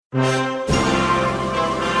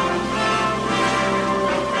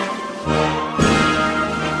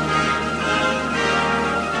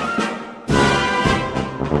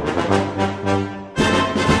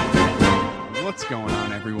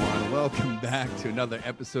back to another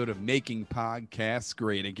episode of Making Podcasts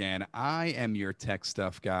Great Again. I am your tech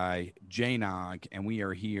stuff guy, Jay Nog, and we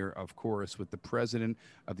are here, of course, with the President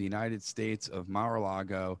of the United States of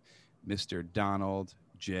Mar-a-Lago, Mr. Donald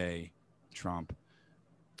J. Trump.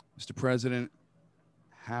 Mr. President,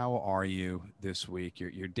 how are you this week?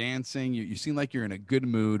 You're dancing. You seem like you're in a good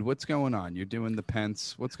mood. What's going on? You're doing the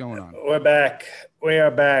Pence. What's going on? We're back. We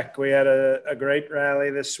are back. We had a great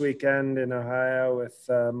rally this weekend in Ohio with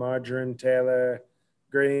Marjorie Taylor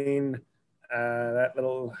Greene, that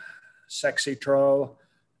little sexy troll.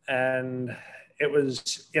 And it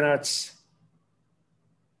was,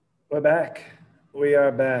 we're back. We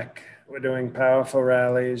are back. We're doing powerful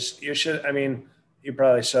rallies. You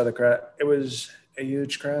probably saw the crowd. It was a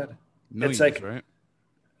huge crowd. Millions, it's like right?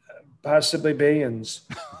 Possibly billions.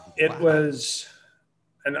 It Wow. was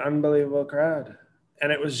an unbelievable crowd.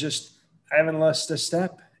 And it was just, I haven't lost a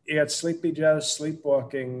step. You got Sleepy Joe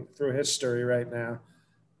sleepwalking through history right now.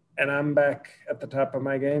 And I'm back at the top of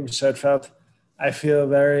my game. So I feel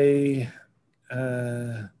very,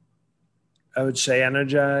 I would say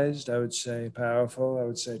energized. I would say powerful. I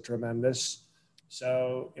would say tremendous.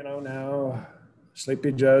 So, now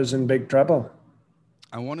Sleepy Joe's in big trouble.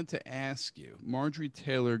 I wanted to ask you, Marjorie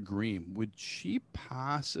Taylor Greene, would she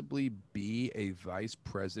possibly be a vice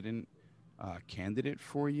president candidate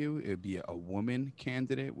for you? It would be a woman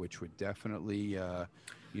candidate, which would definitely,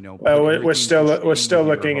 Well, we're still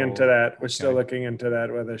looking into that. We're Okay. still looking into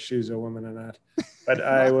that, whether she's a woman or not. But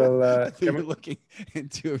I will. I think you're looking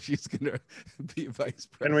into if she's going to be vice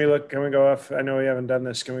president. Can we go off? I know we haven't done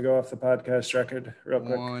this. Can we go off the podcast record real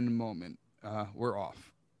quick? One moment. We're off.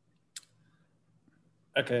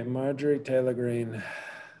 Okay, Marjorie Taylor Greene.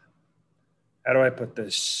 How do I put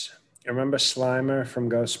this? You remember Slimer from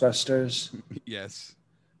Ghostbusters? Yes.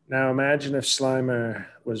 Now imagine if Slimer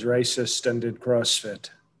was racist and did CrossFit.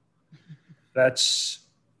 That's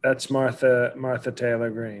Martha Taylor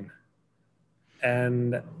Greene.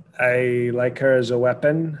 And I like her as a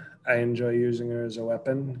weapon. I enjoy using her as a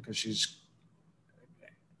weapon because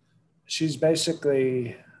she's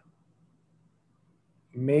basically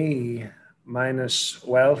me minus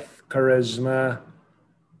wealth, charisma,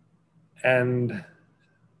 and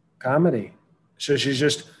comedy. So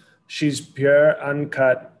she's pure,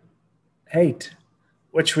 uncut hate,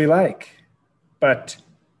 which we like. But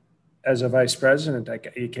as a vice president,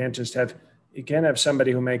 you can't have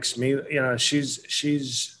somebody who makes me,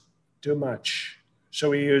 she's too much. So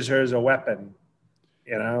we use her as a weapon,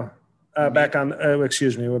 back on,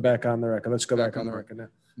 excuse me, we're back on the record. Let's go back on the record now.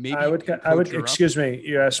 Maybe I would. Excuse me.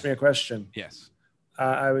 You asked me a question. Yes.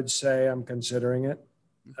 I would say I'm considering it.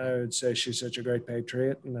 I would say she's such a great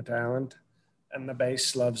patriot and a talent, and the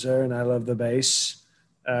base loves her, and I love the base.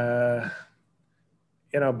 Base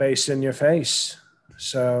in your face.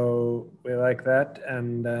 So we like that,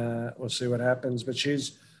 and we'll see what happens. But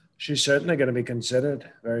she's certainly going to be considered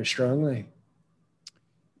very strongly.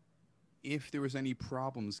 If there was any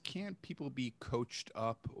problems, can't people be coached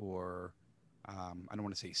up or? I don't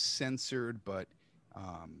want to say censored, but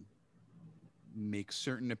make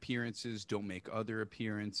certain appearances, don't make other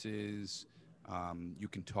appearances. You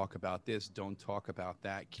can talk about this, don't talk about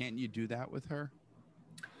that. Can't you do that with her?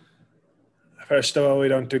 First of all, we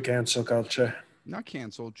don't do cancel culture. Not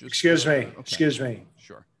cancel, just... Excuse me. Okay. Excuse me.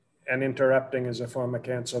 Sure. And interrupting is a form of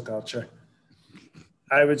cancel culture.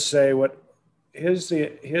 I would say here's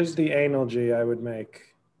the analogy I would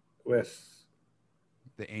make with...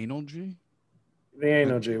 The analogy? The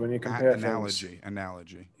analogy, when you compare things.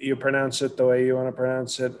 Analogy. You pronounce it the way you want to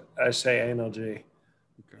pronounce it. I say analogy.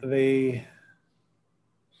 Okay.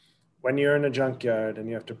 When you're in a junkyard and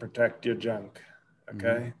you have to protect your junk, okay?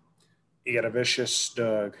 Mm-hmm. You get a vicious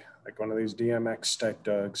dog, like one of these DMX type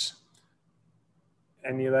dogs,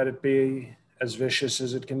 and you let it be as vicious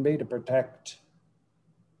as it can be to protect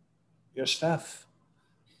your stuff.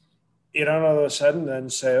 You don't all of a sudden then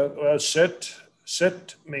say, oh, well, sit,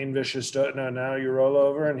 mean vicious dog. No, now you roll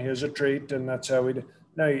over and here's a treat, and that's how we do.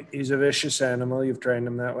 No, he's a vicious animal. You've trained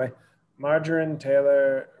him that way. Marjorie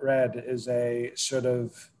Taylor Red is a sort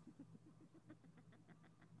of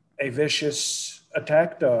a vicious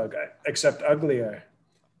attack dog, except uglier.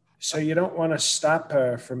 So you don't want to stop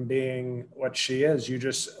her from being what she is. You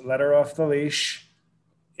just let her off the leash.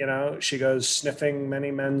 She goes sniffing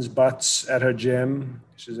many men's butts at her gym.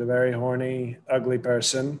 She's a very horny, ugly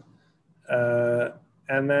person.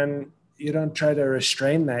 And then you don't try to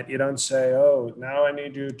restrain that. You don't say, oh, now I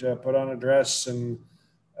need you to put on a dress and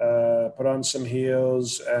put on some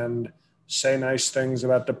heels and say nice things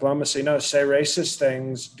about diplomacy. No, say racist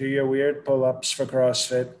things, do your weird pull-ups for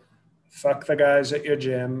CrossFit, fuck the guys at your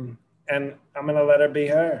gym, and I'm going to let her be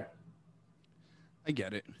her. I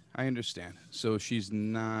get it. I understand. So she's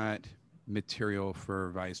not material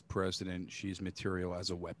for vice president. She's material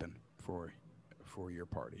as a weapon for your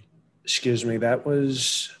party. Excuse me, that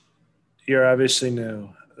was, you're obviously new.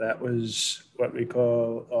 That was what we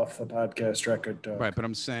call off the podcast record Right, talk. but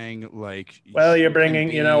I'm saying like Well, you're she can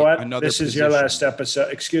bringing, you know be what? another This is your last position.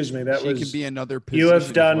 episode. Excuse me. That She can was, be another you have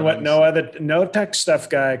position is done what what I'm saying. no tech stuff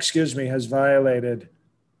guy, excuse me, has violated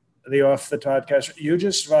the off the podcast. You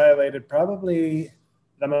just violated probably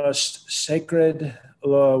the most sacred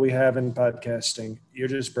law we have in podcasting. You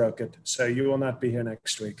just broke it. So you will not be here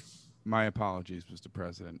next week. My apologies, Mr.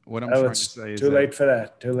 President. What I'm Oh, trying to it's say is too that late for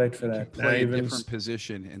that. Too late for you can that. Now play a even, different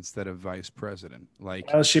position instead of vice president.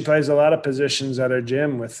 Like, well, she plays a lot of positions at her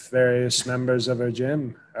gym with various members of her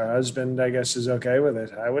gym. Her husband, I guess, is okay with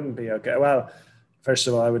it. I wouldn't be okay. Well, first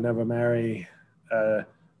of all, I would never marry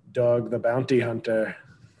Dog the Bounty Hunter,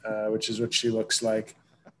 which is what she looks like.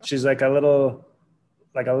 She's like a little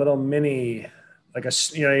mini, like a,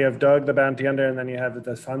 you know, you have Dog the Bounty Hunter, and then you have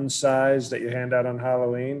the fun size that you hand out on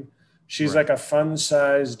Halloween. She's right. like a fun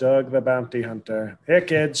size Dog the Bounty Hunter. Here,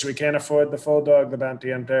 kids, we can't afford the full Dog the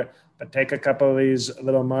Bounty Hunter, but take a couple of these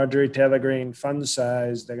little Marjorie Taylor Greene fun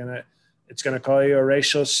size. It's gonna call you a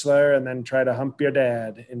racial slur and then try to hump your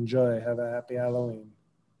dad. Enjoy. Have a happy Halloween.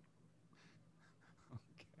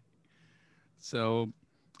 So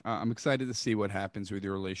I'm excited to see what happens with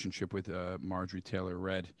your relationship with Marjorie Taylor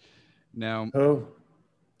Red. Now, Who?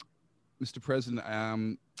 Mr. President,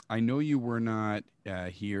 I know you were not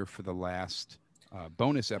here for the last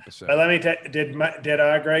bonus episode. But let me tell did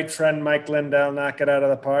our great friend Mike Lindell knock it out of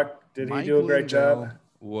the park? Did he do a great job?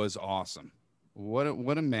 Was awesome. What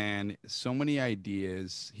a man! So many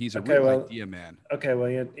ideas. He's a Okay, real well, idea man. Okay, well,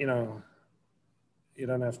 you know, you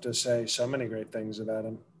don't have to say so many great things about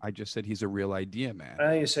him. I just said he's a real idea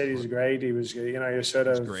man. You said he's great. He was, you know, you're sort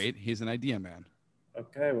He's of great. He's an idea man.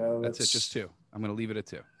 Okay, well, That's it. Just two. I'm going to leave it at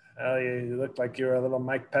two. Well, you look like you were a little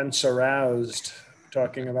Mike Pence aroused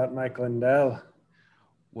talking about Mike Lindell.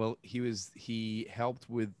 Well, he helped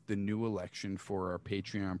with the new election for our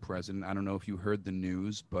Patreon president. I don't know if you heard the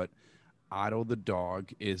news, but Otto the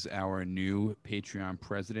dog is our new Patreon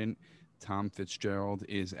president. Tom Fitzgerald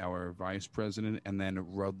is our vice president. And then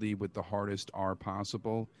Rudley with the hardest R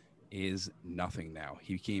possible is nothing now.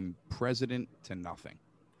 He became president to nothing.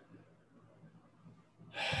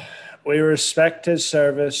 We respect his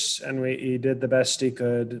service, and he did the best he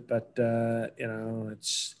could. But you know,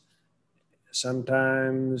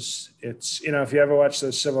 sometimes it's, you know, if you ever watch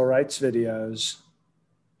those civil rights videos,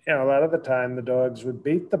 you know, a lot of the time the dogs would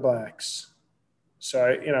beat the blacks. So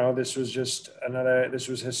you know, this was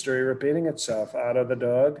history repeating itself. Otto the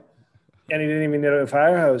dog, and he didn't even need a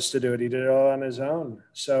fire hose to do it. He did it all on his own.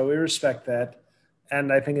 So we respect that,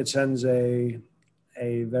 and I think it sends a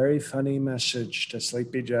very funny message to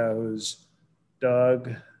Sleepy Joe's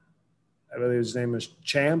dog. I believe his name was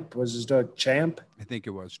Champ. Was his dog Champ? I think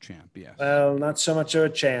it was Champ, yes. Well, not so much of a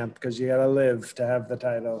champ because you got to live to have the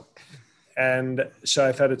title. And so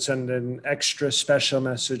I thought it sent an extra special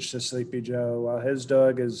message to Sleepy Joe while his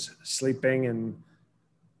dog is sleeping in,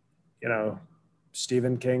 you know,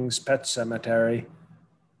 Stephen King's Pet Cemetery.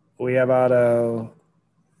 We have Otto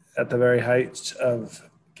at the very height of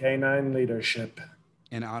canine leadership.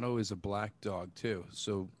 And Otto is a black dog too.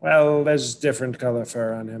 So well, there's different color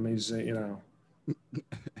fur on him. He's you know,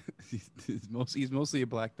 he's mostly a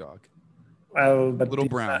black dog. Well, but a little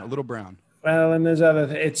brown. Well, and there's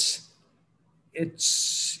other. It's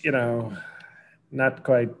you know, not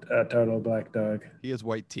quite a total black dog. He has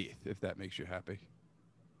white teeth, if that makes you happy.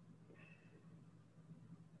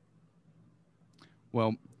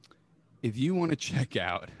 Well, if you want to check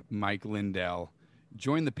out Mike Lindell,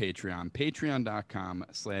 join the Patreon,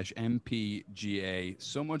 patreon.com/MPGA.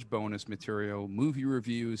 So much bonus material, movie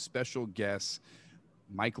reviews, special guests.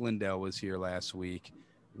 Mike Lindell was here last week,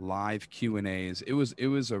 live Q&As. It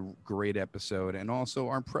was a great episode. And also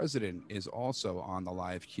our president is also on the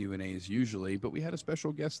live Q&As usually, but we had a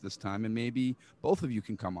special guest this time, and maybe both of you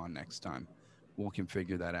can come on next time. We can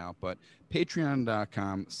figure that out. But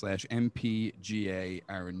patreon.com/MPGA,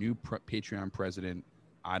 our new Patreon president,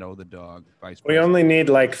 Otto the dog, vice president. We only need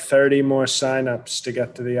like 30 more signups to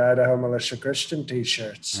get to the Idaho Militia Christian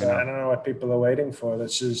t-shirts. So I don't know what people are waiting for.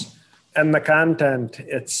 And the content,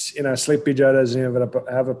 it's, you know, Sleepy Joe doesn't even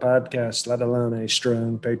have a podcast, let alone a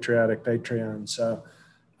strong patriotic Patreon. So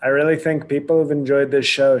I really think people who've enjoyed this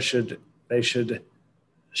show should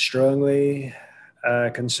strongly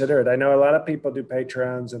consider it. I know a lot of people do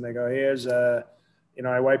Patreons and they go, here's a, you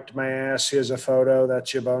know, I wiped my ass. Here's a photo.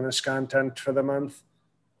 That's your bonus content for the month.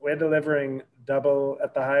 We're delivering double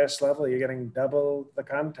at the highest level. You're getting double the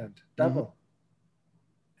content, double.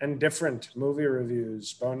 and different movie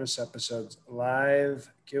reviews, bonus episodes, the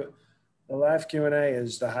live Q&A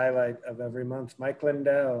is the highlight of every month. Mike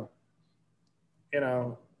Lindell,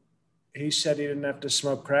 he said he didn't have to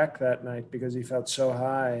smoke crack that night because he felt so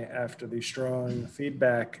high after the strong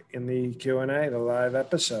feedback in the Q&A, the live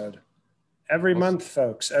episode. Every month,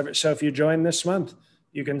 folks. So if you join this month,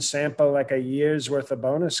 you can sample like a year's worth of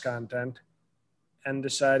bonus content and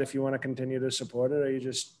decide if you want to continue to support it or you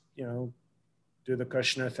just, do the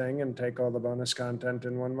Kushner thing and take all the bonus content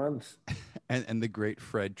in 1 month. And the great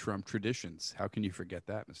Fred Trump traditions. How can you forget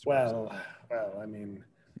that, Mr. Well, I mean,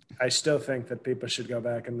 I still think that people should go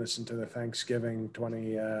back and listen to the Thanksgiving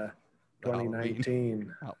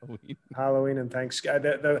 2019 Halloween and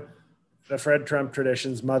Thanksgiving. The Fred Trump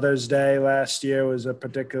traditions. Mother's Day last year was a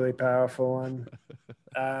particularly powerful one.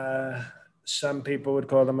 Some people would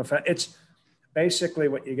call them it's basically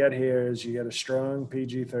what you get here is you get a strong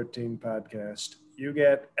PG-13 podcast. You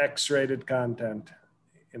get X-rated content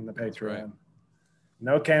in the Patreon. Right.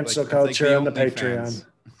 No cancel culture on the Patreon.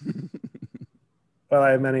 Well,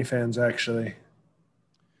 I have many fans, actually.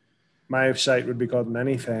 My site would be called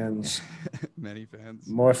Many Fans. Many fans.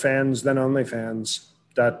 More fans than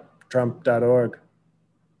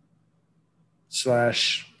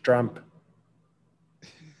onlyfans.trump.org/Trump.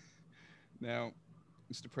 Now,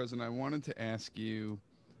 Mr. President, I wanted to ask you,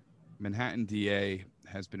 Manhattan DA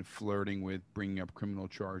has been flirting with bringing up criminal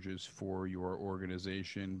charges for your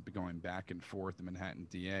organization, going back and forth, the Manhattan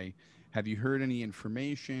DA. Have you heard any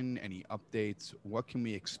information, any updates? What can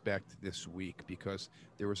we expect this week? Because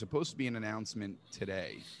there was supposed to be an announcement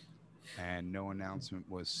today, and no announcement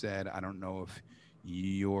was said. I don't know if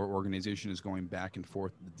your organization is going back and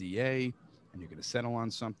forth with the DA, and you're going to settle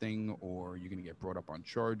on something, or you're going to get brought up on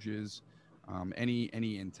charges. Any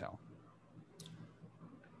intel?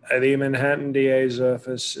 The Manhattan DA's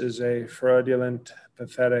office is a fraudulent,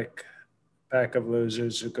 pathetic pack of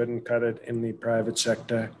losers who couldn't cut it in the private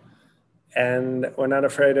sector. And we're not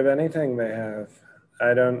afraid of anything they have.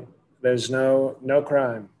 There's no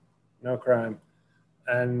crime.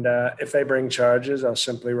 And if they bring charges, I'll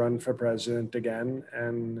simply run for president again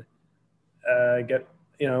and get,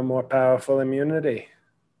 more powerful immunity.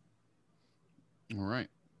 All right.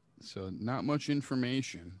 So not much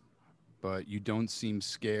information, but you don't seem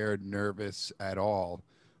scared, nervous at all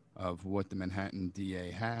of what the Manhattan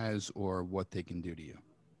DA has or what they can do to you.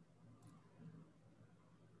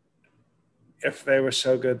 If they were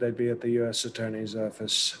so good, they'd be at the U.S. Attorney's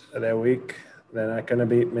office. They're weak. They're not going to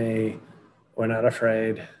beat me. We're not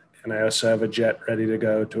afraid. And I also have a jet ready to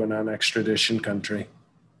go to a non-extradition country.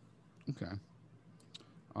 Okay.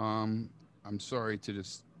 I'm sorry to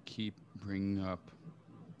just keep bringing up,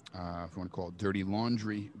 if you want to call it dirty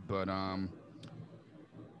laundry, but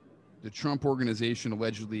the Trump organization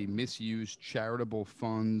allegedly misused charitable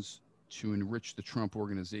funds to enrich the Trump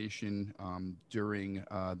organization during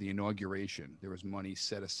the inauguration. There was money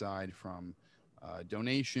set aside from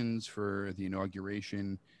donations for the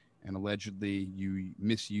inauguration, and allegedly you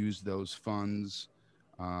misused those funds.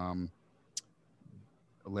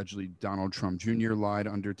 Allegedly, Donald Trump Jr. lied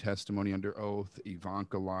under testimony under oath.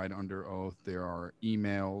 Ivanka lied under oath. There are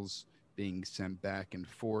emails being sent back and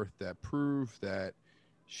forth that prove that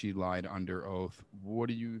she lied under oath. What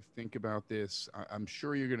do you think about this? I'm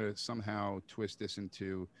sure you're going to somehow twist this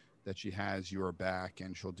into that she has your back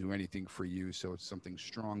and she'll do anything for you, so it's something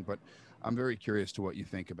strong. But I'm very curious to what you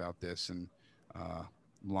think about this and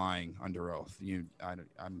lying under oath.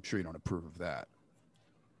 I'm sure you don't approve of that.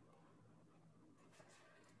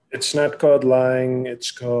 It's not called lying.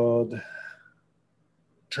 It's called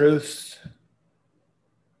truth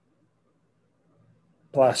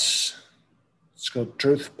plus. It's called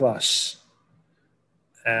Truth Plus.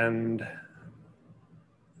 And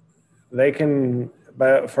they can,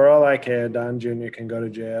 for all I care, Don Jr. can go to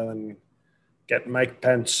jail and get Mike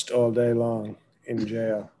Penced all day long in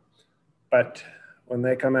jail. But when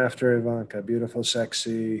they come after Ivanka, beautiful,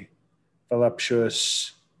 sexy,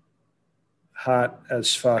 voluptuous, hot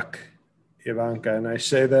as fuck Ivanka, and I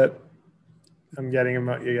say that you're getting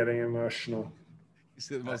emotional. You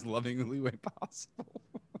say the most lovingly way possible.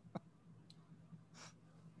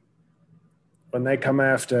 When they come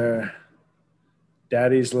after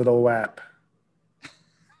Daddy's little W.A.P,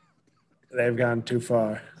 they've gone too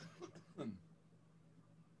far.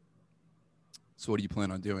 So what do you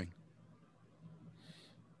plan on doing?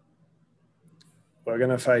 We're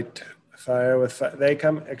going to fight fire with fire. They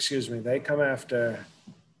come after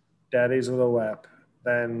Daddy's little W.A.P,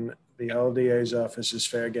 then the whole DA's office is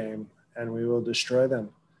fair game, and we will destroy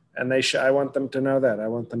them. And I want them to know that. I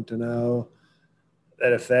want them to know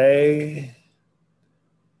that if they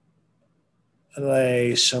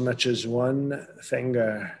lay so much as one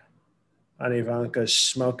finger on Ivanka's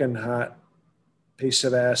smoking hot piece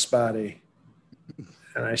of ass body.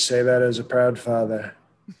 And I say that as a proud father.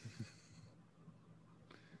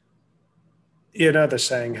 You know the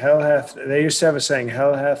saying, hell hath, they used to have a saying,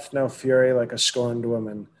 hell hath no fury like a scorned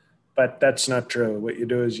woman. But that's not true. What you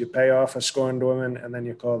do is you pay off a scorned woman and then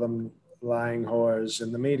you call them lying whores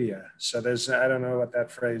in the media. So there's, I don't know what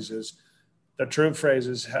that phrase is. The true phrase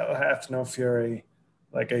is, hell hath no fury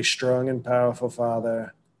like a strong and powerful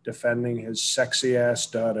father defending his sexy ass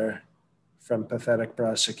daughter from pathetic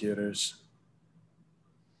prosecutors.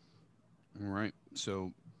 All right.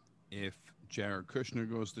 So if Jared Kushner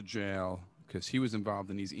goes to jail because he was involved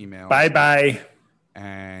in these emails, Bye bye.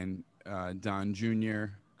 and Don Jr.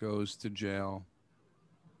 goes to jail,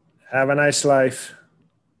 Have a nice life.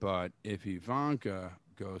 but if Ivanka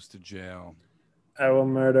goes to jail, I will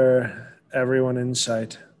murder everyone in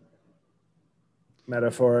sight.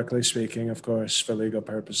 Metaphorically speaking, of course, for legal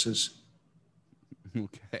purposes.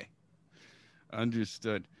 okay,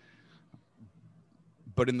 understood.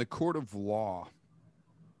 But in the court of law,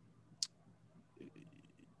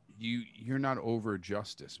 you're not over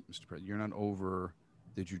justice, Mr. President. You're not over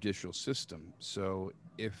the judicial system. So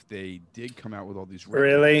if they did come out with all these records,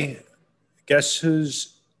 Really? Guess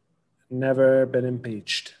who's never been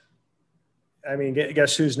impeached? I mean,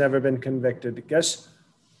 guess who's never been convicted? Guess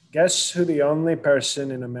who the only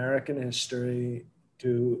person in American history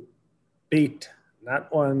to beat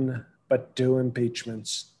not one but two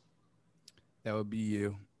impeachments? that would be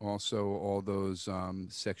you. Also, all those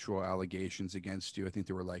sexual allegations against you. I think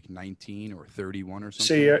there were like 19 or 31 or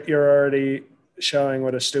See, something. you're already showing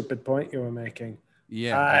what a stupid point you were making.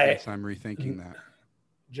 Yeah, I I guess I'm rethinking that.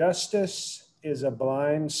 Justice is a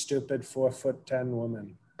blind, stupid 4'10"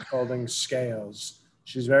 woman holding scales.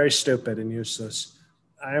 She's very stupid and useless.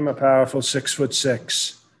 I am a powerful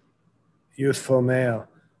 6'6", youthful male.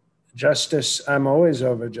 Justice, I'm always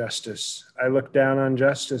over justice. I look down on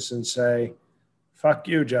justice and say, fuck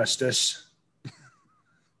you, justice,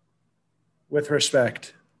 with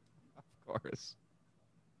respect. Of course.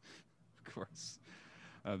 Of course.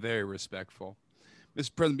 Very respectful.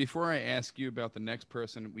 Mr. President, before I ask you about the next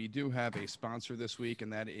person, we do have a sponsor this week,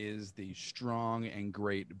 and that is the strong and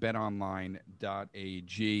great betonline.ag.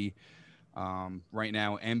 Right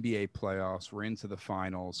now, NBA playoffs. We're into the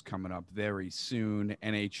finals coming up very soon.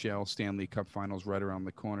 NHL Stanley Cup finals right around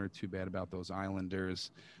the corner. Too bad about those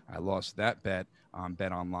Islanders. I lost that bet on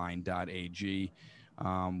betonline.ag.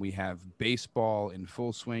 We have baseball in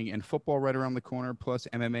full swing and football right around the corner, plus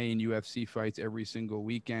MMA and UFC fights every single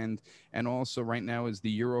weekend. And also, right now is the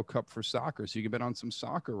Euro Cup for soccer. So you can bet on some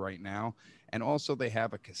soccer right now. And also, they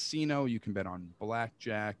have a casino. You can bet on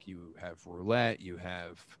blackjack. You have roulette. You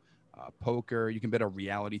have poker. You can bet on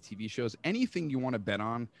reality TV shows. Anything you want to bet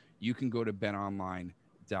on, you can go to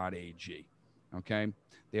betonline.ag. Okay.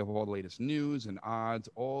 They have all the latest news and odds,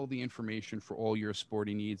 all the information for all your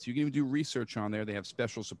sporting needs. You can even do research on there. They have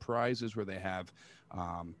special surprises where they have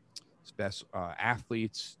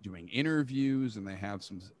athletes doing interviews, and they have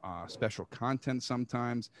some special content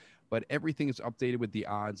sometimes. But everything is updated with the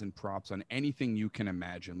odds and props on anything you can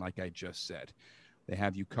imagine, like I just said. They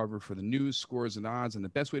have you covered for the news, scores, and odds, and the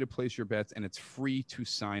best way to place your bets, and it's free to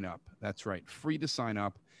sign up. That's right, free to sign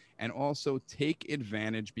up. And also take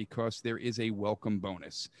advantage because there is a welcome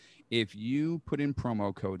bonus. If you put in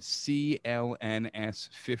promo code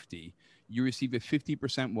CLNS50, you receive a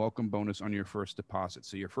 50% welcome bonus on your first deposit.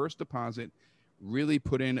 So your first deposit, really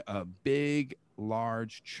put in a big,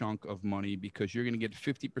 large chunk of money because you're going to get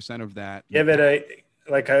 50% of that. Give it a,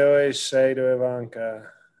 like I always say to Ivanka,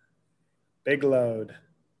 big load.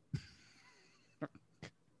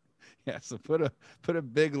 Yeah, so put a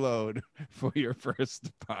big load for your first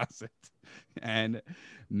deposit, and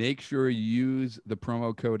make sure you use the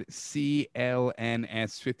promo code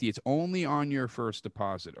CLNS50. It's only on your first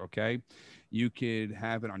deposit, okay? You could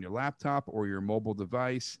have it on your laptop or your mobile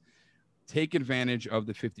device. Take advantage of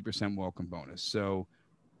the 50% welcome bonus. So,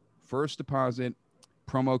 first deposit,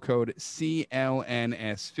 promo code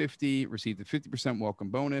CLNS50, receive the 50% welcome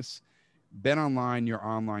bonus. Bet Online, your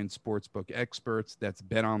online sportsbook experts. That's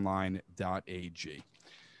betonline.ag.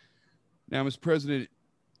 Now, Mr. President,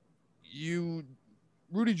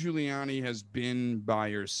 Rudy Giuliani has been by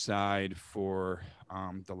your side for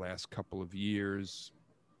the last couple of years.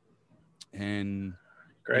 And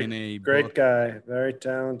great guy, very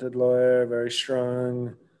talented lawyer, very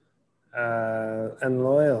strong, and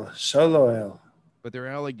loyal, so loyal. But there are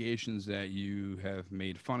allegations that you have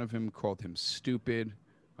made fun of him, called him stupid,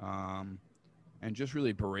 and just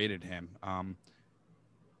really berated him.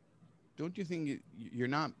 don't you think you're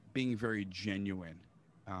not being very genuine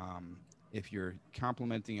if you're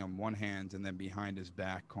complimenting on one hand and then behind his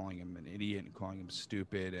back calling him an idiot and calling him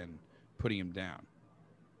stupid and putting him down?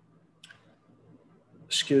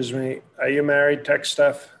 Excuse me. Are you married, tech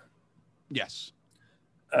stuff? Yes,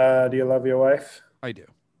 Do you love your wife? I do.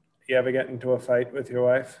 You ever get into a fight with your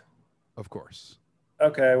wife? Of course.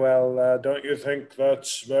 Okay, well, don't you think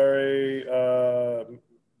that's very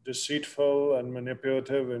deceitful and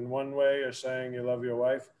manipulative in one way? You're saying you love your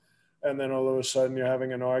wife, and then all of a sudden you're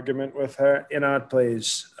having an argument with her. You're not,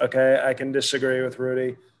 please. Okay, I can disagree with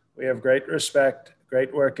Rudy. We have great respect,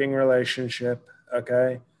 great working relationship.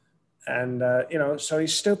 Okay, and so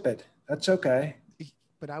he's stupid. That's okay.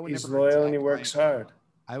 But I would He's never loyal and he attack my. works hard.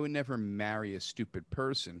 I would never marry a stupid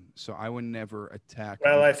person, so I would never attack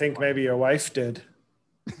Well, my I think wife. maybe your wife did.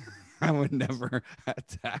 I would never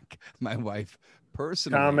attack my wife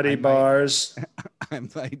personally. Comedy bars. I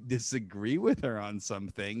might disagree with her on some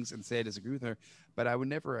things and say I disagree with her, but I would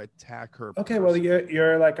never attack her Okay, well, personally.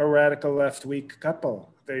 you're like a radical left weak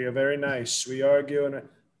couple. You're very nice. We argue, and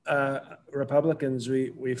Republicans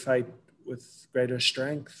we fight with greater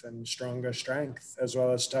strength and stronger strength, as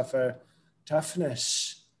well as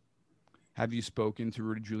toughness. Have you spoken to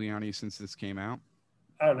Rudy Giuliani since this came out?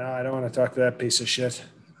 Oh no, I don't want to talk to that piece of shit.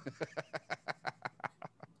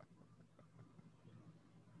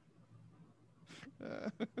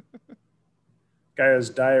 Guy has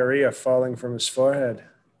diarrhea falling from his forehead.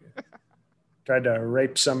 Tried to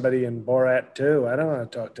rape somebody in Borat 2. I don't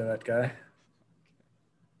want to talk to that guy.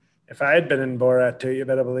 If I had been in Borat 2, you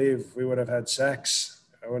better believe we would have had sex.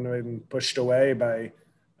 I wouldn't have been pushed away by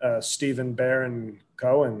Stephen Baron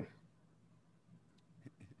Cohen.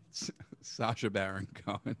 Sasha Baron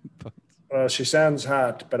Cohen. But... Well, she sounds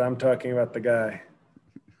hot, but I'm talking about the guy.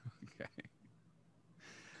 Okay.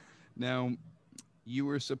 Now, you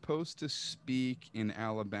were supposed to speak in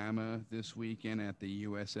Alabama this weekend at the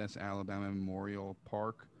USS Alabama Memorial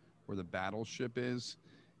Park, where the battleship is,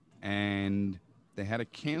 and they had to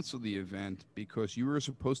cancel the event because you were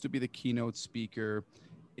supposed to be the keynote speaker.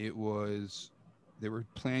 They were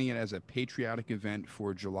planning it as a patriotic event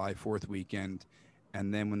for July 4th weekend.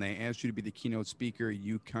 And then when they asked you to be the keynote speaker,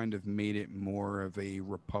 you kind of made it more of a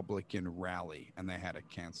Republican rally and they had to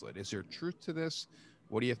cancel it. Is there truth to this?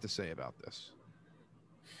 What do you have to say about this?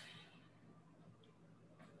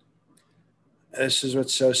 This is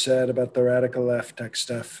what's so sad about the radical left tech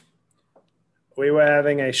stuff. We were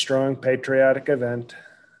having a strong patriotic event.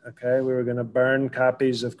 Okay, we were going to burn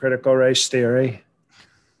copies of Critical Race Theory.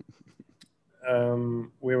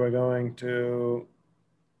 We were going to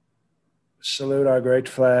salute our great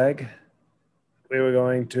flag. We were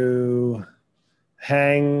going to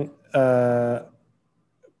hang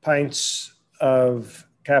pints of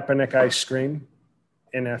Kaepernick ice cream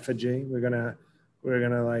in effigy. We're gonna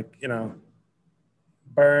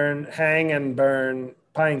hang and burn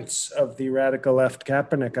pints of the radical left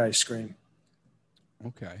Kaepernick ice cream.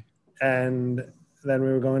 Okay. And then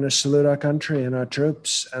we were going to salute our country and our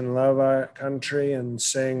troops and love our country and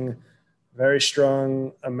sing very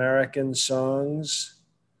strong American songs.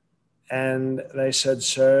 And they said,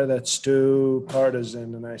 "Sir, that's too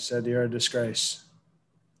partisan." And I said, "You're a disgrace."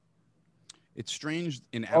 It's strange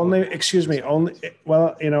in Only, Alabama. excuse me, only,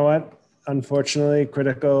 well, you know what? Unfortunately,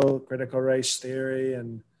 critical race theory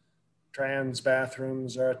and trans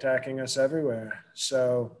bathrooms are attacking us everywhere.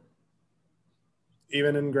 So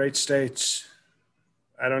even in great states,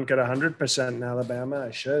 I don't get 100% in Alabama.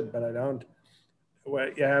 I should, but I don't.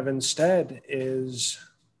 What you have instead is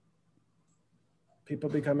people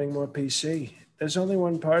becoming more PC. There's only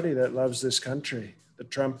one party that loves this country, the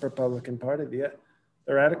Trump Republican Party.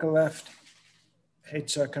 The radical left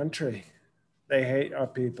hates our country. They hate our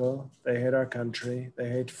people. They hate our country. They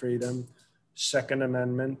hate freedom, Second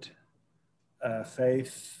Amendment,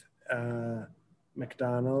 faith,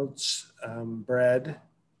 McDonald's, bread,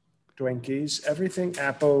 Twinkies, everything,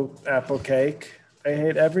 apple cake. They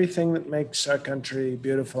hate everything that makes our country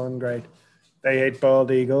beautiful and great. They hate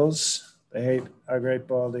bald eagles. They hate our great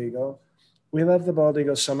bald eagle. We love the bald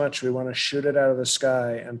eagle so much we want to shoot it out of the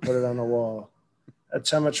sky and put it on a wall.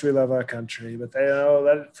 That's how much we love our country. But they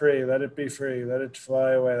let it free, let it be free, let it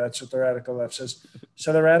fly away. That's what the radical left says.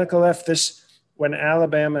 So the radical left, when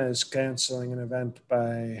Alabama is canceling an event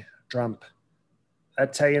by Trump,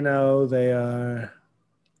 that's how you know the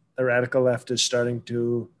radical left is starting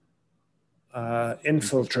to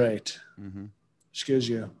infiltrate. Mm-hmm. Excuse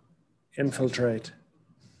you, infiltrate,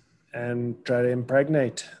 and try to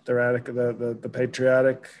impregnate the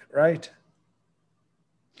patriotic right.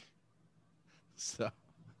 So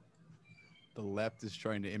the left is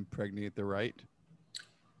trying to impregnate the right.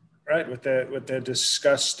 Right, with their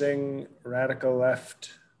disgusting radical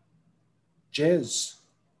left jizz.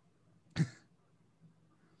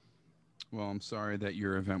 Well, I'm sorry that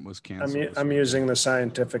your event was canceled. I'm using the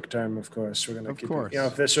scientific term, of course. We're going to Of keep it. course. You know,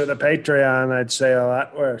 if this were the Patreon, I'd say a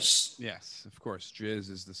lot worse. Yes, of course. Jizz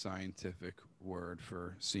is the scientific word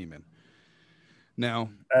for semen. Now,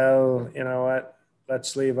 Well, you know what?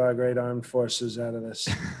 Let's leave our great armed forces out of this.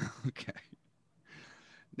 okay.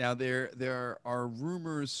 Now there are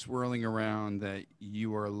rumors swirling around that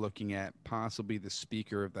you are looking at possibly the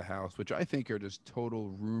Speaker of the House, which I think are just total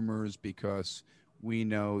rumors because we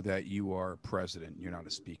know that you are president. You're not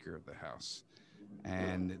a Speaker of the House.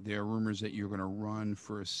 And there are rumors that you're going to run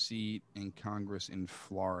for a seat in Congress in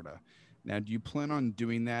Florida. Now, do you plan on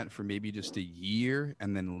doing that for maybe just a year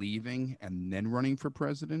and then leaving and then running for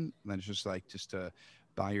president? And then it's just to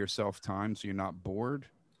buy yourself time so you're not bored?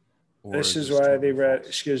 Or This is why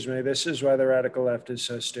this is why the radical left is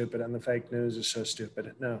so stupid and the fake news is so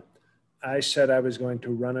stupid. No, I said I was going to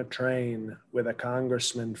run a train with a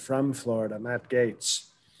congressman from Florida, Matt Gaetz.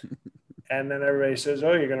 And then everybody says,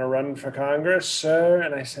 "Oh, you're going to run for Congress, sir?"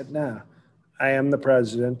 And I said, "No, I am the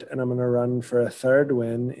president, and I'm going to run for a third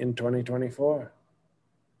win in 2024."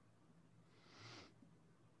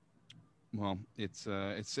 Well, it's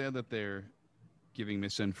sad that they're giving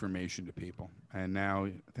misinformation to people, and now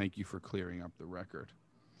thank you for clearing up the record.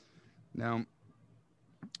 Now,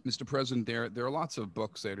 Mr. President, there are lots of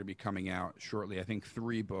books that are to be coming out shortly. I think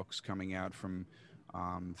 3 books coming out from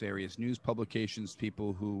various news publications,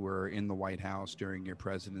 people who were in the White House during your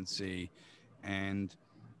presidency. And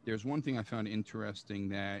there's one thing I found interesting,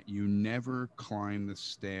 that you never climbed the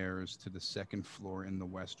stairs to the second floor in the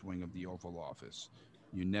West Wing of the Oval Office.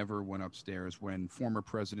 You never went upstairs when former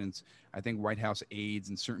presidents, I think White House aides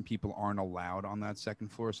and certain people aren't allowed on that second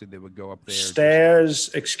floor, so they would go up there. Stairs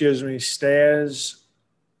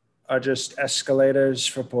are just escalators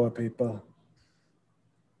for poor people.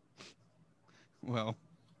 Well,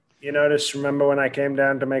 you notice, remember when I came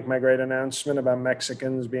down to make my great announcement about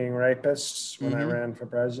Mexicans being rapists when I ran for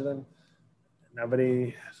president?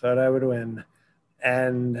 Nobody thought I would win.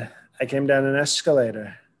 And I came down an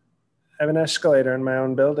escalator. I have an escalator in my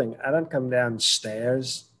own building. I don't come down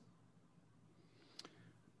stairs.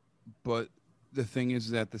 But the thing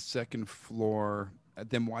is that the second floor,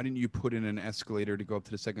 then why didn't you put in an escalator to go up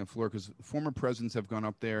to the second floor? Because former presidents have gone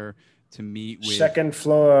up there to meet with... Second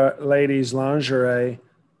floor ladies' lingerie.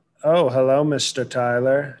 Oh, hello, Mr.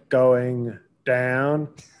 Tyler. Going down.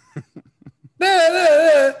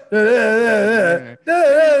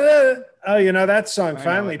 Oh, you know that song.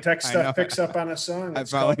 Finally, Tech Stuff picks up on a song. I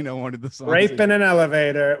finally know one of the songs. Rape in an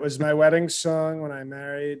Elevator. It was my wedding song when I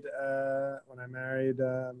married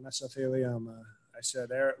mesothelioma. I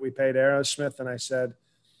said, we paid Aerosmith, and I said,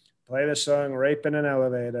 play the song Rape in an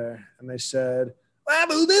Elevator. And they said,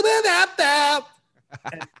 and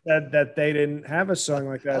said that they didn't have a song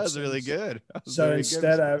like that. That was really good. So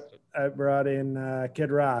instead, I brought in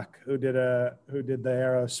Kid Rock, who did the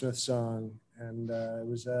Aerosmith song, and it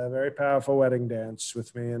was a very powerful wedding dance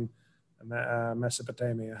with me in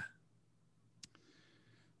Mesopotamia.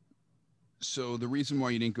 So the reason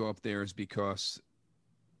why you didn't go up there is because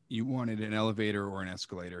you wanted an elevator or an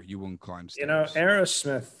escalator. You wouldn't climb stairs. You know,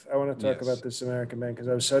 Aerosmith, I want to talk about this American band because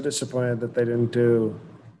I was so disappointed that they didn't do,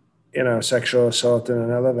 sexual assault in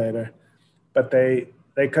an elevator. But they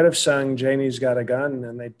could have sung Janie's Got a Gun,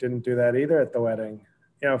 and they didn't do that either at the wedding,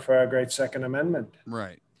 for our great Second Amendment.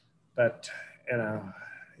 Right. But,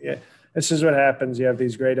 this is what happens. You have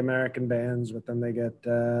these great American bands, but then they get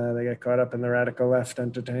caught up in the radical left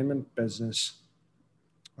entertainment business.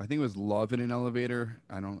 I think it was Love in an Elevator.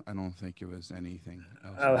 I don't think it was anything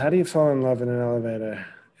else. Oh, how do you fall in love in an elevator?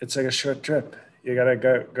 It's like a short trip. You got to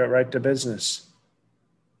go right to business.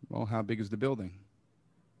 Well, how big is the building?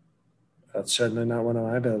 That's certainly not one of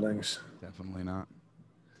my buildings. Definitely not.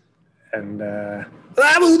 And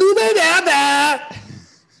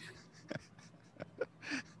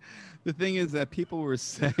the thing is that people were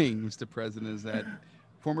saying, Mr. President, is that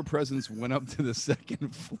former presidents went up to the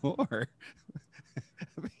second floor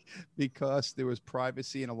because there was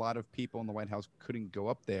privacy and a lot of people in the White House couldn't go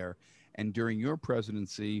up there. And during your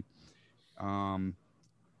presidency,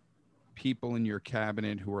 people in your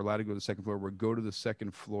cabinet who were allowed to go to the second floor would go to the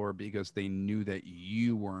second floor because they knew that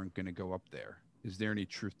you weren't going to go up there. Is there any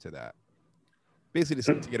truth to that? Basically,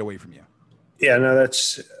 to get away from you. Yeah, no,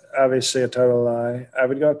 that's obviously a total lie. I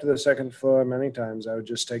would go up to the second floor many times. I would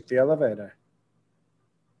just take the elevator.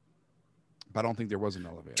 But I don't think there was an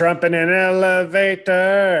elevator. Trump in an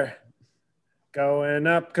elevator. Going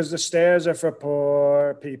up because the stairs are for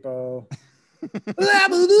poor people.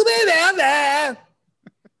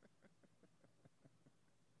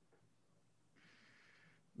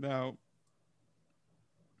 Now,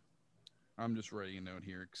 I'm just writing a note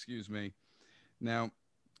here. Excuse me. Now,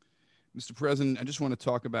 Mr. President, I just want to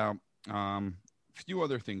talk about a few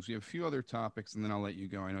other things. We have a few other topics, and then I'll let you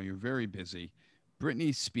go. I know you're very busy.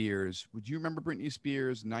 Britney Spears. Would you remember Britney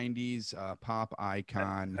Spears, 90s pop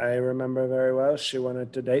icon? I remember very well. She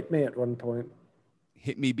wanted to date me at one point.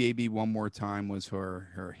 Hit Me Baby One More Time was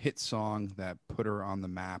her hit song that put her on the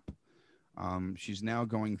map. She's now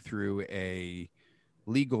going through a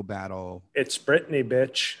legal battle. It's Britney,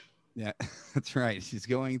 bitch. Yeah, that's right. She's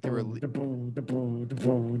going through You're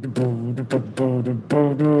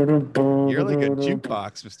like a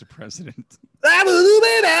jukebox, Mr. President.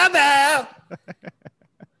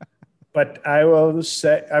 But I will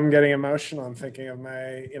say, I'm getting emotional. I'm thinking of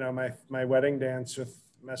my wedding dance with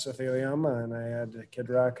mesothelioma, and I had Kid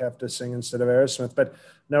Rock have to sing instead of Aerosmith. But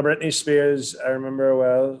no, Britney Spears, I remember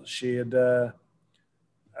well. She had, I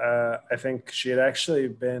think she had actually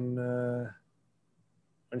been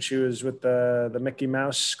when she was with the Mickey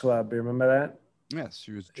Mouse Club. You remember that? Yes,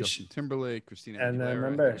 she was Justin Timberlake, Christina Aguilera. And I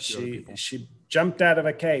remember she jumped out of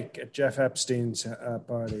a cake at Jeff Epstein's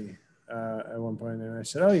party at one point, and I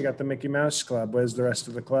said, "Oh, you got the Mickey Mouse Club? Where's the rest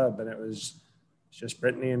of the club?" And it was just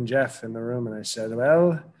Britney and Jeff in the room, and I said,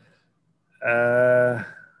 "Well,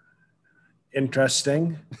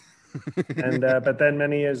 interesting." And but then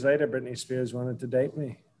many years later, Britney Spears wanted to date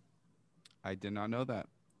me. I did not know that.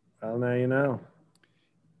 Well, now you know.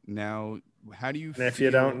 Now, how do you feel? If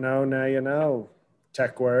you don't know, now you know.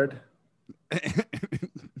 Tech word.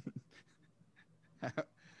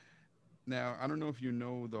 Now, I don't know if you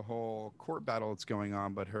know the whole court battle that's going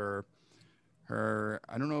on, but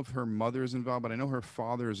I don't know if her mother's involved, but I know her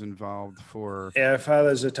father's involved for. Yeah, her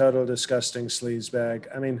father's a total disgusting sleazebag.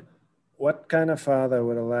 I mean, what kind of father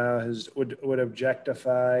would allow would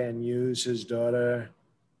objectify and use his daughter?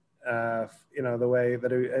 The way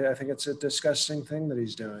that I think it's a disgusting thing that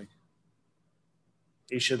he's doing.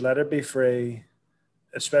 He should let her be free,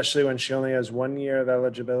 especially when she only has 1 year of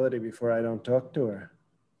eligibility before I don't talk to her.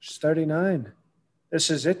 She's 39. This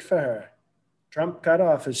is it for her. Trump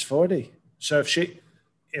cutoff is 40. So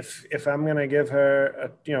if I'm going to give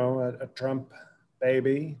her a Trump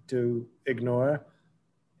baby to ignore,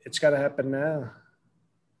 it's got to happen now.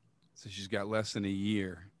 So she's got less than a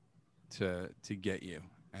year to get you.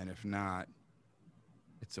 And if not,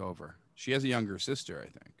 it's over. She has a younger sister, I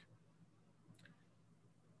think.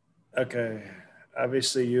 Okay.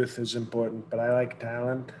 Obviously, youth is important, but I like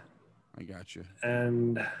talent. I got you.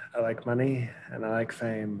 And I like money, and I like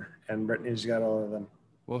fame. And Britney's got all of them.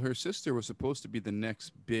 Well, her sister was supposed to be the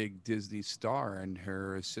next big Disney star, and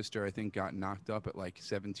her sister, I think, got knocked up at like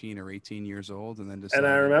 17 or 18 years old, and then decided.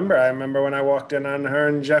 And I remember when I walked in on her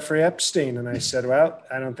and Jeffrey Epstein, and I said, "Well,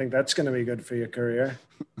 I don't think that's going to be good for your career."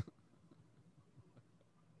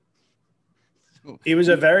 He was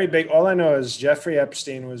a very big. All I know is Jeffrey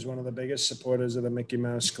Epstein was one of the biggest supporters of the Mickey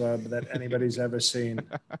Mouse Club that anybody's ever seen.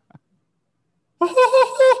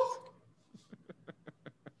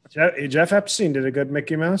 Jeff Epstein did a good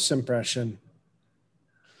Mickey Mouse impression.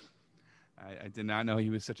 I did not know he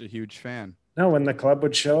was such a huge fan. No, when the club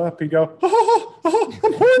would show up, he'd go, "I'm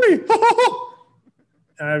horny."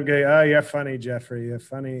 And I'd go, "Oh, you're funny, Jeffrey. You're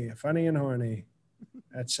funny and horny."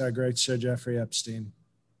 That's our great Sir Jeffrey Epstein.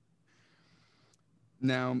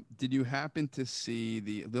 Now, did you happen to see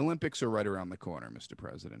the Olympics are right around the corner, Mr.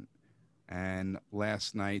 President? And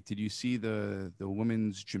last night, did you see the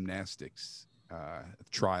women's gymnastics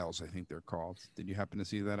trials, I think they're called? Did you happen to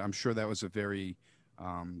see that? I'm sure that was a very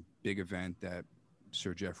big event that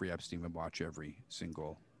Sir Jeffrey Epstein would watch every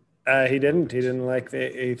single. He didn't. He didn't like.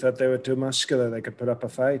 He thought they were too muscular. They could put up a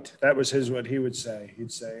fight. That was what he would say.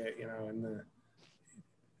 He'd say,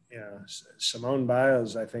 Simone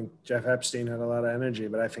Biles, I think Jeff Epstein had a lot of energy,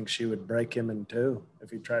 but I think she would break him in two if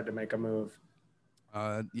he tried to make a move.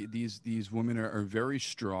 These women are very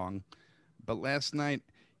strong, but last night,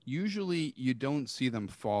 usually you don't see them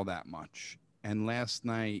fall that much. And last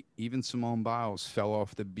night, even Simone Biles fell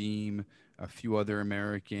off the beam. A few other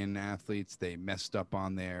American athletes, they messed up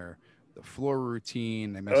on the floor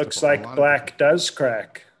routine. They messed Looks up like black does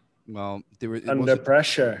crack. Well, under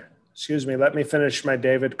pressure. Excuse me. Let me finish my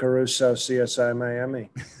David Caruso CSI Miami.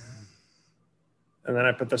 And then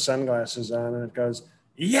I put the sunglasses on and it goes,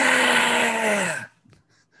 yeah.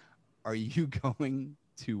 Are you going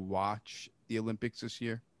to watch the Olympics this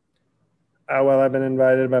year? Well, I've been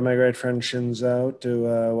invited by my great friend Shinzo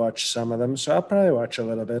to watch some of them. So I'll probably watch a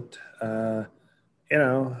little bit.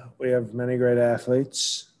 We have many great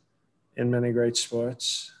athletes in many great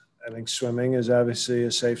sports. I think swimming is obviously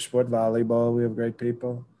a safe sport. Volleyball, we have great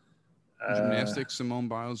people. In gymnastics, Simone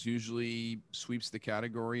Biles usually sweeps the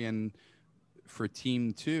category, and for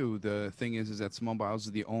team two, the thing is that Simone Biles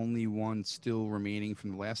is the only one still remaining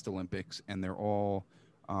from the last Olympics, and they're all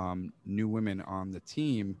new women on the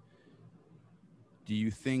team. Do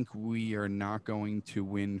you think we are not going to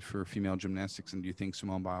win for female gymnastics, and do you think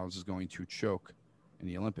Simone Biles is going to choke in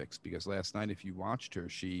the Olympics? Because last night, if you watched her,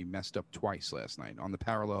 she messed up twice last night on the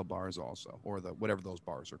parallel bars also, or the whatever those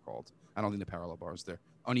bars are called. I don't think the parallel bars, they're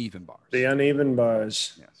uneven bars. The uneven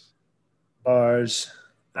bars. Yes. Bars.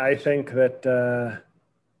 I think that,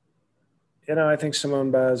 I think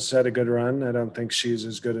Simone Biles had a good run. I don't think she's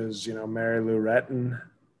as good as, Mary Lou Retton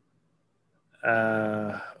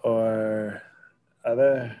or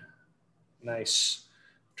other nice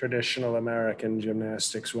traditional American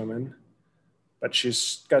gymnastics women. But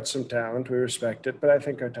she's got some talent. We respect it. But I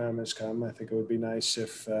think her time has come. I think it would be nice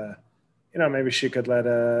if, maybe she could let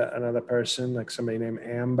another person, like somebody named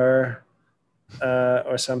Amber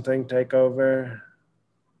or something, take over.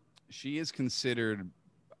 She is considered,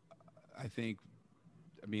 they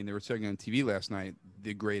were talking on TV last night,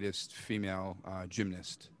 the greatest female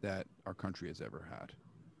gymnast that our country has ever had.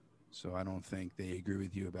 So I don't think they agree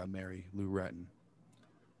with you about Mary Lou Retton.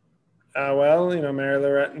 Mary Lou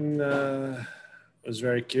Retton was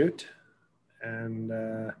very cute and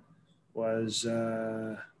was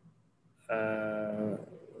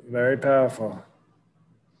very powerful.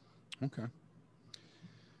 Okay.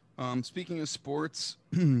 Speaking of sports,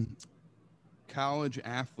 college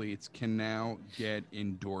athletes can now get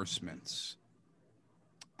endorsements.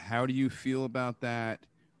 How do you feel about that?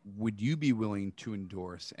 Would you be willing to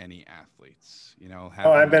endorse any athletes?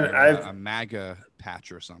 Have a MAGA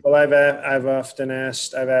patch or something. Well, I've asked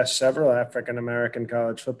several African American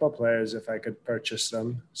college football players if I could purchase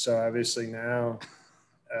them. So obviously now,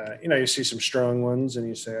 you see some strong ones, and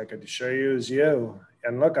you say I could show you as you.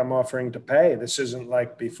 And look, I'm offering to pay. This isn't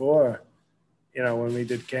like before, when we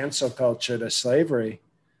did cancel culture to slavery.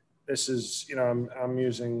 This is, I'm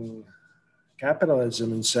using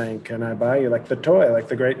capitalism and saying, can I buy you like The Toy, like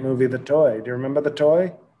the great movie The Toy? Do you remember The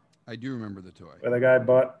Toy? I do remember The Toy. Where the guy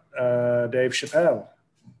bought Dave Chappelle.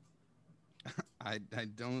 I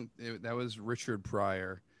don't. That was Richard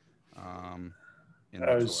Pryor. In The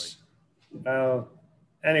Toy. Well,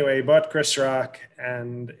 anyway, he bought Chris Rock,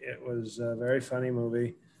 and it was a very funny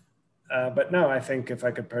movie. But no, I think if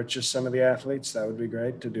I could purchase some of the athletes, that would be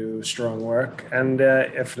great to do strong work. And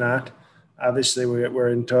if not, obviously we're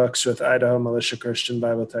in talks with Idaho Militia Christian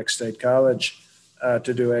Bible Tech State College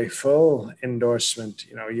to do a full endorsement,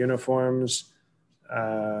 uniforms,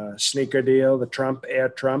 sneaker deal, the Trump Air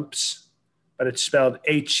Trumps, but it's spelled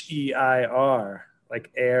H-E-I-R,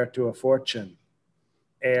 like heir to a fortune.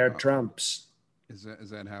 Air Trumps. Is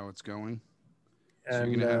that how it's going?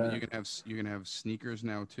 And, so you're gonna have sneakers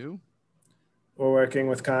now too? We're working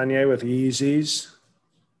with Kanye with Yeezys.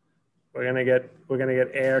 We're gonna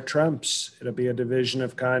get Air Trumps. It'll be a division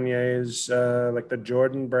of Kanye's, like the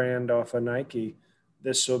Jordan brand off of Nike.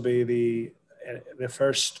 This will be the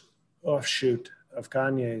first offshoot of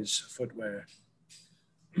Kanye's footwear.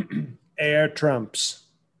 Air Trumps.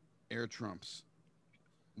 Air Trumps.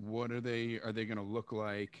 What are they? Are they gonna look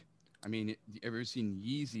like? I mean, ever seen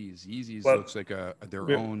Yeezys? Yeezys looks like their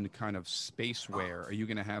own kind of space wear. Are you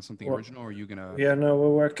going to have something original, or are you going to... Yeah, no, we're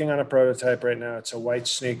working on a prototype right now. It's a white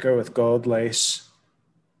sneaker with gold lace.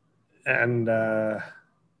 And the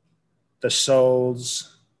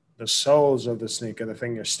soles of the sneaker, the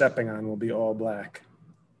thing you're stepping on, will be all black.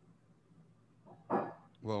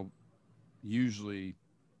 Well, usually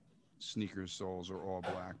sneakers soles are all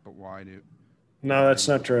black, but why do... No, that's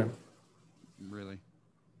not true. Really?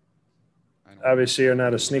 Obviously, you're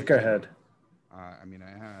not a sneakerhead. I mean, I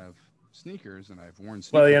have sneakers, and I've worn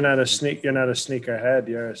sneakers. Well, you're not a sneakerhead.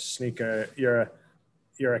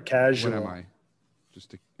 You're a casual. What am I?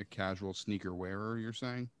 Just a casual sneaker wearer, you're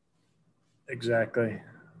saying? Exactly.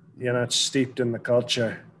 You're not steeped in the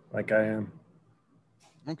culture like I am.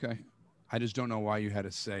 Okay. I just don't know why you had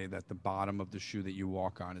to say that the bottom of the shoe that you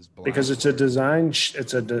walk on is black. Because it's a design.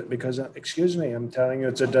 Excuse me, I'm telling you,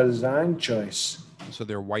 it's a design choice. So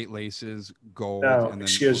they're white laces, gold. No, and then...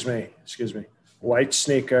 excuse me. White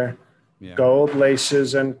sneaker, gold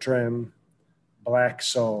laces and trim, black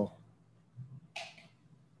sole.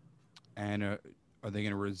 And are they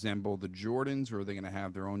going to resemble the Jordans, or are they going to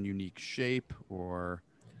have their own unique shape, or...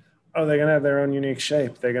 Oh, they're going to have their own unique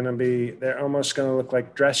shape. They're almost going to look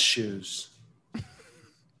like dress shoes.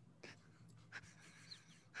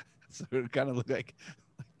 So it kind of look like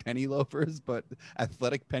penny loafers, but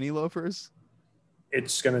athletic penny loafers?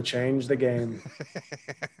 It's going to change the game.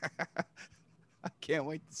 I can't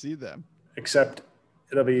wait to see them. Except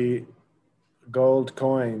it'll be gold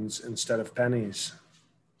coins instead of pennies.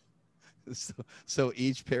 So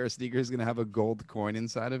each pair of sneakers is going to have a gold coin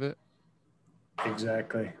inside of it?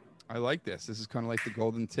 Exactly. I like this. This is kind of like the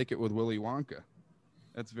golden ticket with Willy Wonka.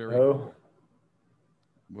 That's very cool. Oh,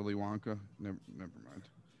 Willy Wonka. Never mind.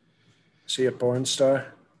 see a porn star?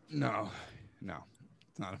 No.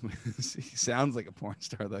 It's not. He sounds like a porn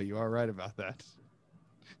star, though. You are right about that.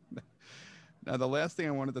 Now, the last thing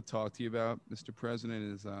I wanted to talk to you about, Mr.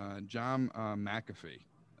 President, is John McAfee.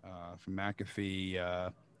 From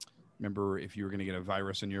McAfee, remember if you were going to get a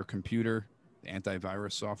virus on your computer, the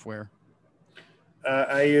antivirus software?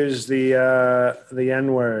 I use the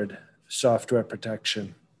N-word software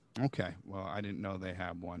protection. Okay. Well, I didn't know they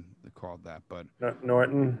had one called that, but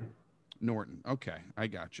Norton. Okay, I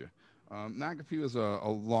got you. McAfee was a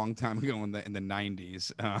long time ago in the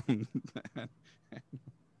 90s.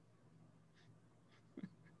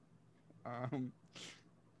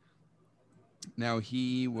 Now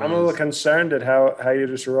he was. I'm a little concerned at how you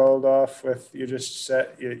just rolled off with, you just said,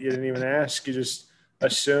 you didn't even ask. You just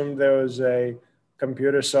assumed there was a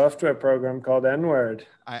computer software program called N-word.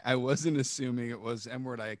 I wasn't assuming it was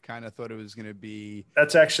N-word. I kind of thought it was going to be.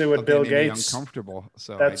 That's actually what Bill Gates. Uncomfortable.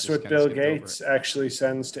 So that's what Bill Gates actually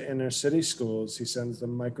sends to inner city schools. He sends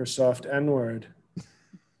them Microsoft N-word.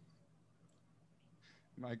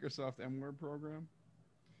 Microsoft N-word program.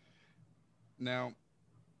 Now,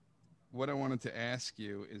 what I wanted to ask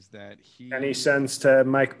you is that he sends to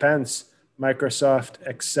Mike Pence Microsoft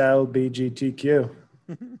Excel BGTQ.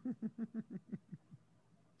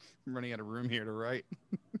 I'm running out of room here to write.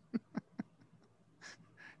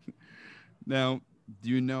 Now, do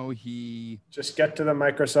you know he... Just get to the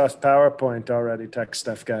Microsoft PowerPoint already, tech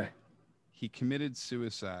stuff guy. He committed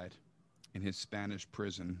suicide in his Spanish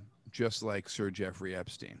prison, just like Sir Jeffrey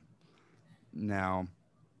Epstein. Now,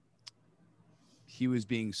 he was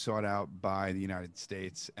being sought out by the United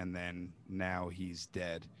States, and then now he's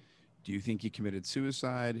dead. Do you think he committed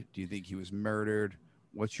suicide? Do you think he was murdered?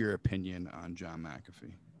 What's your opinion on John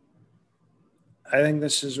McAfee? I think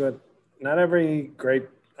this is what, not every great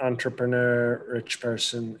entrepreneur, rich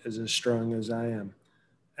person is as strong as I am.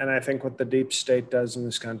 And I think what the deep state does in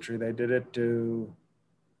this country, they did it to,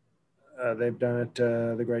 they've done it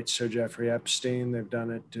to the great Sir Jeffrey Epstein. They've done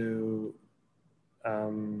it to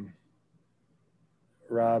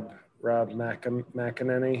Rob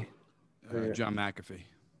McEnany. John McAfee.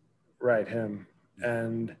 Right, him.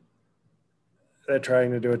 And they're trying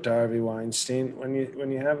to do it to Harvey Weinstein. When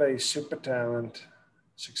you have a super talent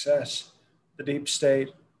success, the deep state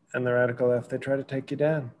and the radical left, they try to take you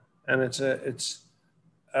down. And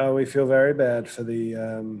we feel very bad for the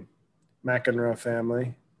McEnroe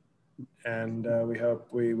family. And we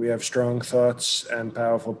hope we have strong thoughts and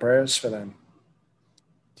powerful prayers for them.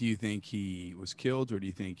 Do you think he was killed, or do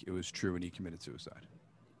you think it was true and he committed suicide?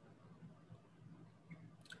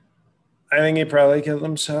 I think he probably killed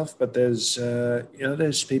himself, but there's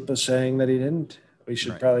people saying that he didn't. We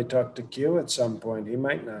should probably talk to Q at some point. He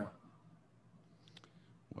might know.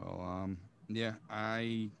 Well, yeah,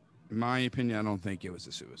 in my opinion, I don't think it was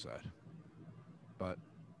a suicide, but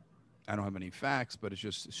I don't have any facts, but it's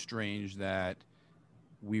just strange that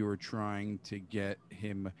we were trying to get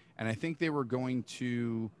him, and I think they were going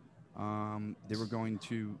to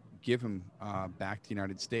give him back to the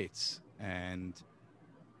United States and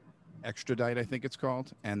extradite, I think it's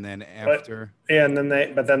called, and then after. And then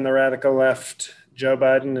the radical left, Joe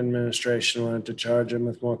Biden administration wanted to charge him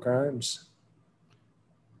with more crimes.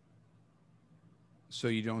 So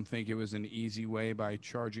you don't think it was an easy way by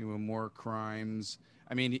charging him with more crimes?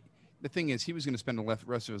 I mean, the thing is, he was going to spend the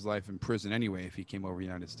rest of his life in prison anyway if he came over the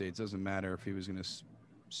United States. It doesn't matter if he was going to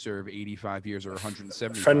serve 85 years or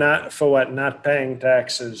 170. For not paying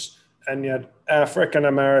taxes. And yet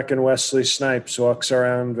African-American Wesley Snipes walks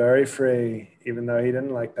around very free, even though he didn't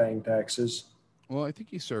like paying taxes. Well, I think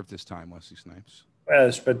he served his time, Wesley Snipes.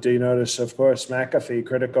 Yes, but do you notice, of course, McAfee,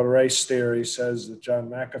 critical race theory, says that John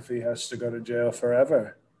McAfee has to go to jail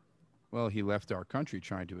forever. Well, he left our country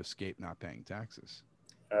trying to escape not paying taxes.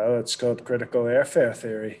 Oh, it's called critical airfare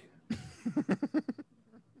theory.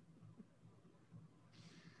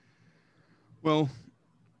 Well,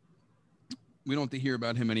 we don't have to hear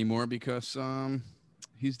about him anymore because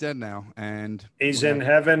he's dead now, and he's in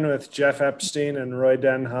heaven with Jeff Epstein and Roy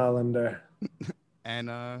Den Hollander, and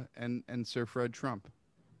Sir Fred Trump.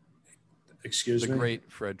 Excuse me, the great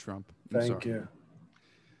Fred Trump. Thank you.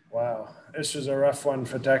 Wow, this was a rough one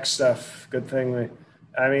for tech stuff. Good thing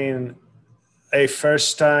a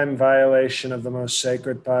first-time violation of the most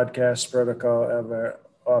sacred podcast protocol ever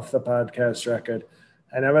off the podcast record.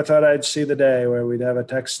 I never thought I'd see the day where we'd have a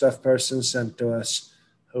tech stuff person sent to us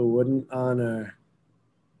who wouldn't honor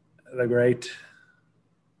the great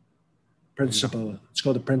principle. It's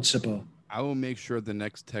called the principle. I will make sure the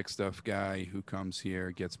next tech stuff guy who comes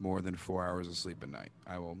here gets more than 4 hours of sleep a night.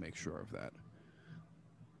 I will make sure of that.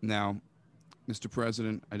 Now, Mr.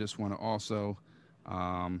 President, I just want to also,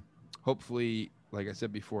 um, hopefully, like I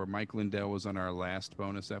said before, Mike Lindell was on our last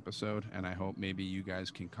bonus episode, and I hope maybe you guys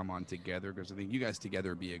can come on together because I think you guys together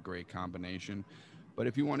would be a great combination. But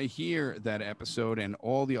if you want to hear that episode and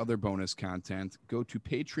all the other bonus content, go to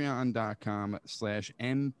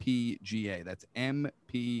patreon.com/MPGA. That's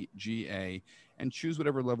MPGA, and choose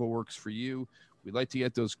whatever level works for you. We'd like to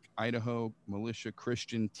get those Idaho Militia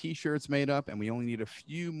Christian t-shirts made up, and we only need a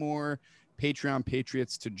few more Patreon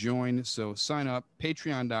Patriots to join. So sign up,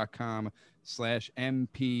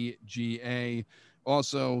 patreon.com/MPGA.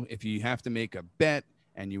 Also, if you have to make a bet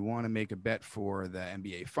and you want to make a bet for the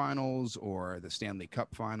NBA Finals or the Stanley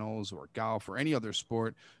Cup Finals or golf or any other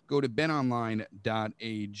sport, go to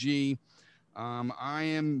betonline.ag. I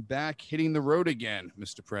am back hitting the road again,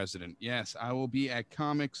 Mr. President. Yes, I will be at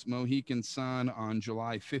Comics Mohegan Sun on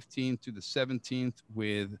July 15th to the 17th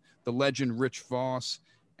with the legend Rich Voss,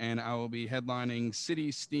 and I will be headlining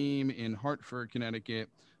City Steam in Hartford, Connecticut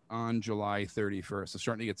on July 31st. So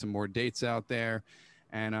starting to get some more dates out there.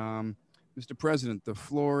 And Mr. President, the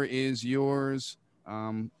floor is yours.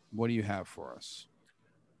 What do you have for us?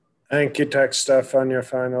 Thank you, Tech Stuff, on your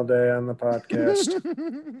final day on the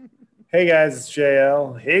podcast. Hey, guys, it's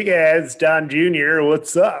JL. Hey, guys, Don Jr.,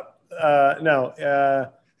 what's up?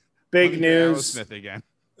 Big news. Aerosmith again.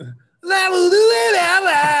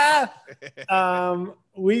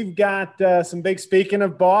 We've got some big, speaking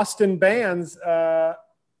of Boston bands,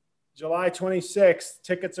 July 26th,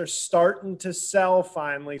 tickets are starting to sell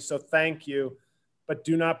finally, so thank you. But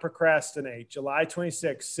do not procrastinate. July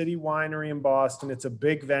 26th, City Winery in Boston. It's a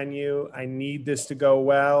big venue. I need this to go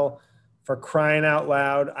well. For crying out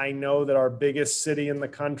loud, I know that our biggest city in the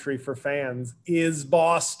country for fans is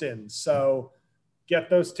Boston. So get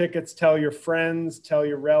those tickets, tell your friends, tell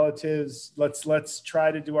your relatives. Let's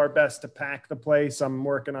try to do our best to pack the place. I'm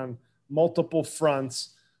working on multiple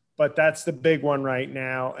fronts, but that's the big one right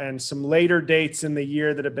now. And some later dates in the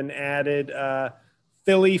year that have been added.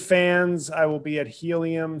 Philly fans, I will be at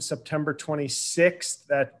Helium September 26th.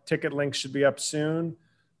 That ticket link should be up soon.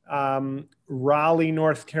 Raleigh,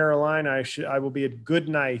 North Carolina, I will be at Good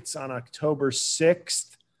Nights on October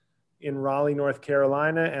 6th in Raleigh, North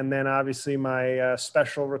Carolina. And then obviously my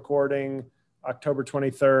special recording, October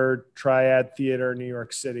 23rd, Triad Theater, New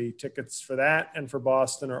York City. Tickets for that and for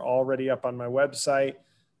Boston are already up on my website.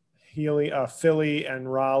 Philly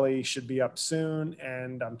and Raleigh should be up soon.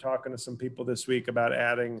 And I'm talking to some people this week about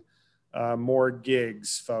adding more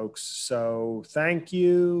gigs, folks. So thank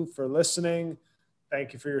you for listening.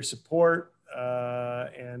 Thank you for your support.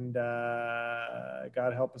 And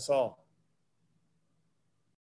God help us all.